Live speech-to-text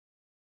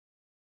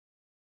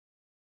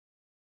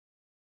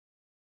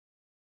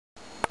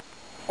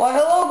Why,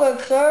 hello,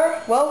 good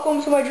sir.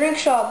 Welcome to my drink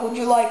shop. Would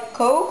you like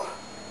Coke,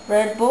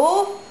 Red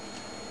Bull,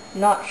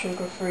 not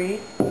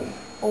sugar-free,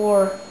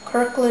 or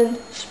Kirkland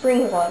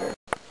spring water?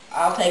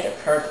 I'll take a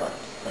Kirkland,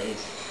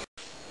 please.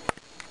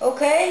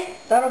 Okay,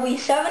 that'll be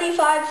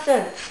 75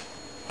 cents.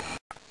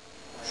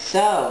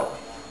 So,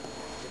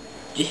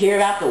 did you hear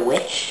about the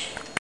witch?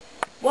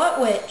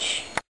 What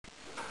witch?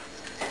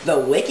 The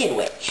Wicked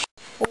Witch.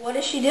 Well, what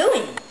is she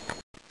doing?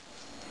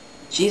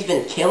 She's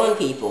been killing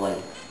people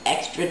and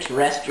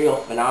extraterrestrial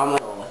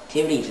phenomenal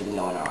activities have been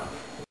going on.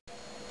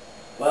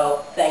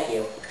 Well, thank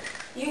you.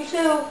 You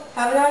too.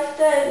 Have a nice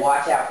day.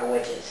 Watch out for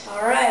witches.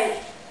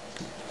 Alright.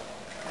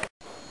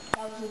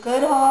 That was a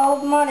good haul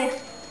of money.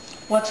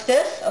 What's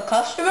this? A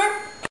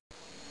customer?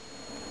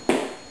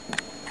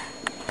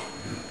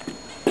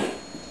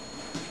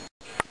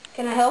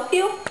 Can I help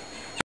you?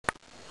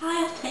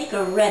 I'll take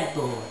a Red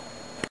Bull.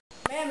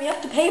 Ma'am, you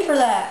have to pay for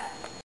that.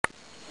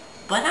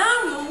 But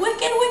I'm the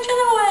Wicked Witch of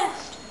the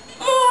West.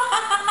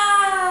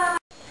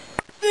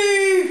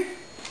 Thief!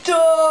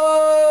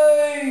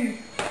 Die!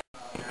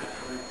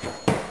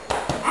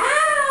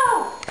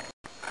 Ow!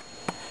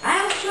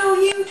 I'll show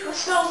you to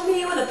assault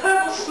me with a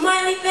purple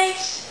smiley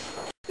face.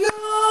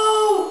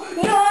 No!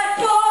 Not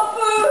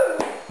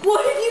Papa!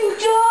 What have you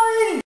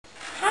done?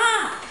 Ha!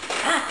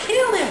 I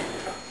killed him.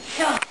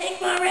 So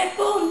take my Red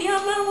Bull and be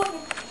on my way.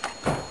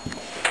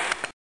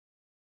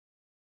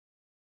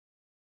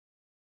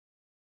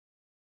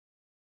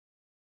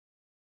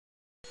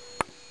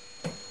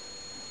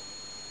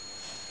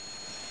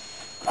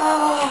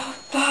 Ah,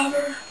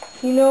 Bobber,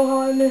 you know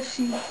how I miss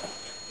you.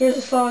 Here's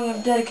a song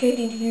I'm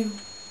dedicating to you.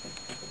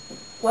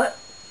 What?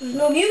 There's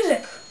no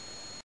music.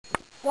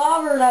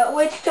 Bobber, that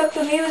witch took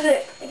the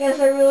music. I guess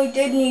I really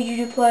did need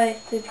you to play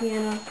the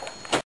piano.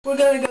 We're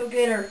gonna go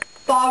get her.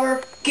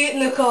 Bobber, get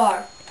in the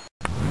car.